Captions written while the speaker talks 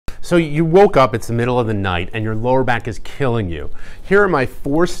So you woke up, it's the middle of the night, and your lower back is killing you. Here are my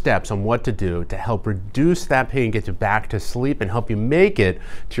 4 steps on what to do to help reduce that pain, get you back to sleep, and help you make it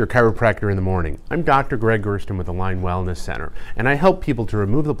to your chiropractor in the morning. I'm Dr. Gregg Gerstin with Align Wellness Center, and I help people to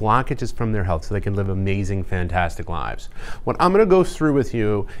remove the blockages from their health so they can live amazing, fantastic lives. What I'm going to go through with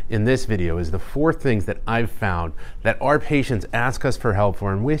you in this video is the 4 things that I've found that our patients ask us for help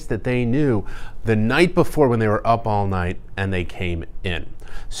for and wish that they knew the night before when they were up all night and they came in.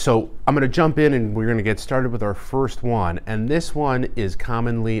 So I'm going to jump in and we're going to get started with our first one, and this one is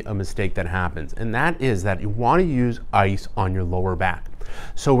commonly a mistake that happens, and that is that you want to use ice on your lower back.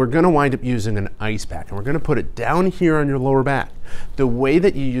 So we're going to wind up using an ice pack, and we're going to put it down here on your lower back. The way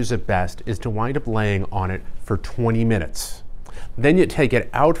that you use it best is to wind up laying on it for 20 minutes. Then you take it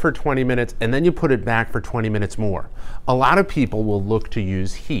out for 20 minutes, and then you put it back for 20 minutes more. A lot of people will look to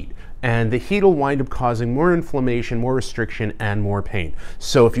use heat, and the heat will wind up causing more inflammation, more restriction, and more pain.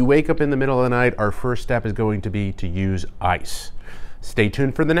 So if you wake up in the middle of the night, our first step is going to be to use ice. Stay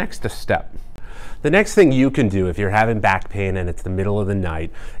tuned for the next step. The next thing you can do if you're having back pain and it's the middle of the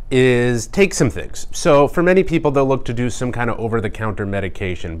night is take some things. So for many people, they'll look to do some kind of over-the-counter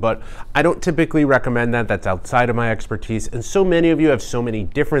medication, but I don't typically recommend that. That's outside of my expertise, and so many of you have so many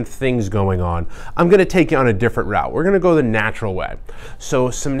different things going on. I'm going to take you on a different route. We're going to go the natural way.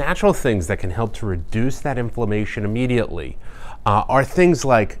 So some natural things that can help to reduce that inflammation immediately are things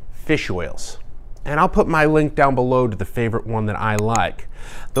like fish oils. And I'll put my link down below to the favorite one that I like.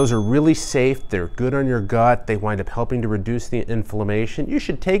 Those are really safe, they're good on your gut, they wind up helping to reduce the inflammation. You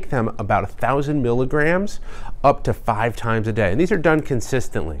should take them about 1,000 milligrams up to 5 times a day, and these are done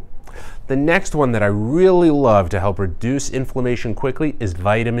consistently. The next one that I really love to help reduce inflammation quickly is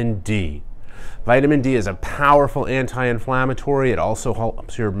vitamin D. Vitamin D is a powerful anti-inflammatory. It also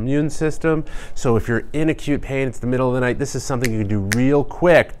helps your immune system. So if you're in acute pain, it's the middle of the night, this is something you can do real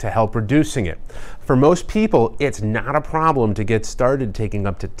quick to help reducing it. For most people, it's not a problem to get started taking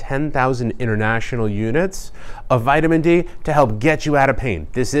up to 10,000 international units of vitamin D to help get you out of pain.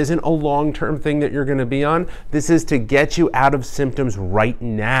 This isn't a long-term thing that you're going to be on. This is to get you out of symptoms right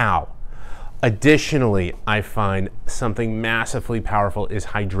now. Additionally, I find something massively powerful is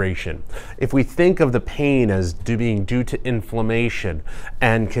hydration. If we think of the pain as being due to inflammation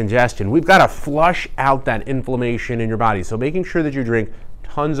and congestion, we've got to flush out that inflammation in your body. So making sure that you drink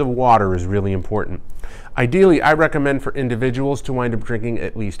tons of water is really important. Ideally, I recommend for individuals to wind up drinking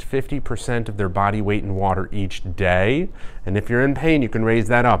at least 50% of their body weight in water each day. And if you're in pain, you can raise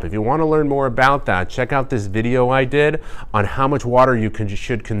that up. If you want to learn more about that, check out this video I did on how much water you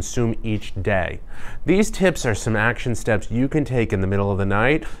should consume each day. These tips are some action steps you can take in the middle of the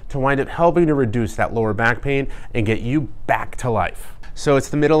night to wind up helping to reduce that lower back pain and get you back to life. So it's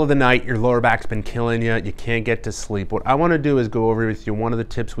the middle of the night, your lower back's been killing you, you can't get to sleep. What I want to do is go over with you one of the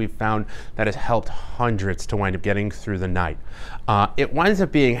tips we've found that has helped hundreds to wind up getting through the night. It winds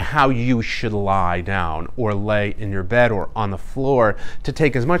up being how you should lie down or lay in your bed or on the floor to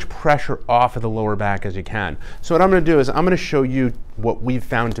take as much pressure off of the lower back as you can. So what I'm going to do is I'm going to show you what we've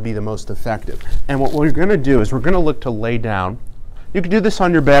found to be the most effective. And what we're going to do is we're going to look to lay down. You can do this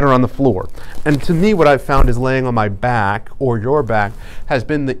on your bed or on the floor. And to me, what I've found is laying on my back or your back has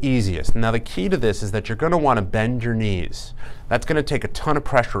been the easiest. Now, the key to this is that you're going to want to bend your knees. That's going to take a ton of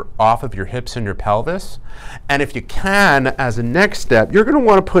pressure off of your hips and your pelvis. And if you can, as a next step, you're going to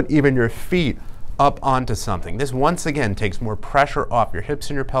want to put even your feet up onto something. This once again takes more pressure off your hips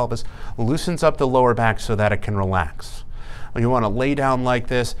and your pelvis, loosens up the lower back so that it can relax. You want to lay down like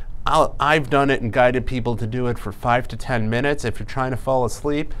this. I've done it and guided people to do it for 5 to 10 minutes. If you're trying to fall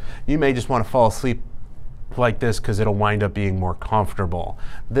asleep, you may just want to fall asleep like this because it'll wind up being more comfortable.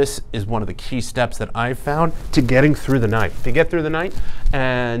 This is one of the key steps that I've found to getting through the night. To get through the night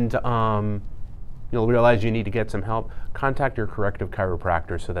and you'll realize you need to get some help, contact your corrective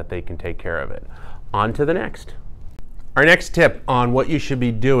chiropractor so that they can take care of it. On to the next. Our next tip on what you should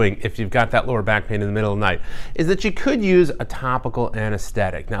be doing if you've got that lower back pain in the middle of the night is that you could use a topical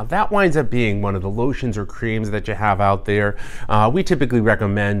anesthetic. Now that winds up being one of the lotions or creams that you have out there. We typically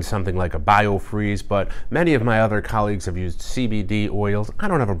recommend something like a BioFreeze, but many of my other colleagues have used CBD oils. I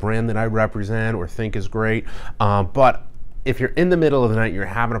don't have a brand that I represent or think is great, but if you're in the middle of the night, you're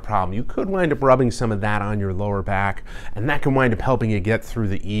having a problem, you could wind up rubbing some of that on your lower back, and that can wind up helping you get through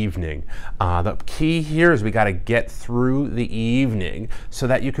the evening. The key here is we got to get through the evening so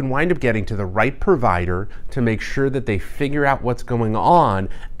that you can wind up getting to the right provider to make sure that they figure out what's going on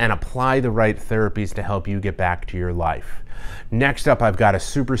and apply the right therapies to help you get back to your life. Next up, I've got a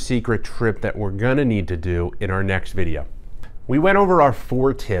super secret trip that we're gonna need to do in our next video. We went over our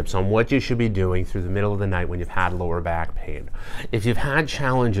 4 tips on what you should be doing through the middle of the night when you've had lower back pain. If you've had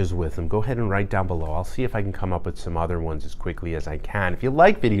challenges with them, go ahead and write down below. I'll see if I can come up with some other ones as quickly as I can. If you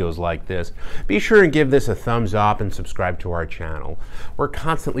like videos like this, be sure and give this a thumbs up and subscribe to our channel. We're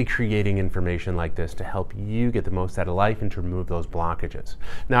constantly creating information like this to help you get the most out of life and to remove those blockages.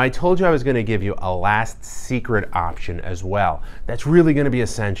 Now, I told you I was going to give you a last secret option as well. That's really going to be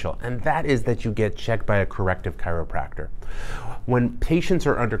essential, and that is that you get checked by a corrective chiropractor. When patients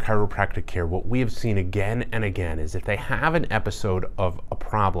are under chiropractic care, what we have seen again and again is if they have an episode of a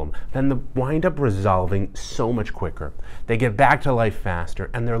problem, then they wind up resolving so much quicker. They get back to life faster,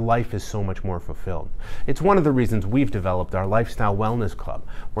 and their life is so much more fulfilled. It's one of the reasons we've developed our Lifestyle Wellness Club,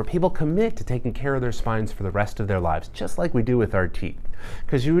 where people commit to taking care of their spines for the rest of their lives, just like we do with our teeth.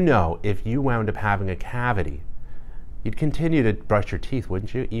 Because you know, if you wound up having a cavity, you'd continue to brush your teeth,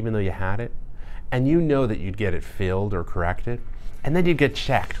 wouldn't you, even though you had it? And you know that you'd get it filled or corrected, and then you'd get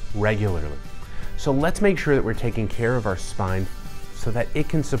checked regularly. So let's make sure that we're taking care of our spine so that it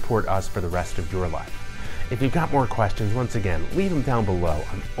can support us for the rest of your life. If you've got more questions, once again, leave them down below.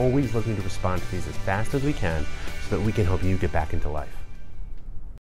 I'm always looking to respond to these as fast as we can so that we can help you get back into life.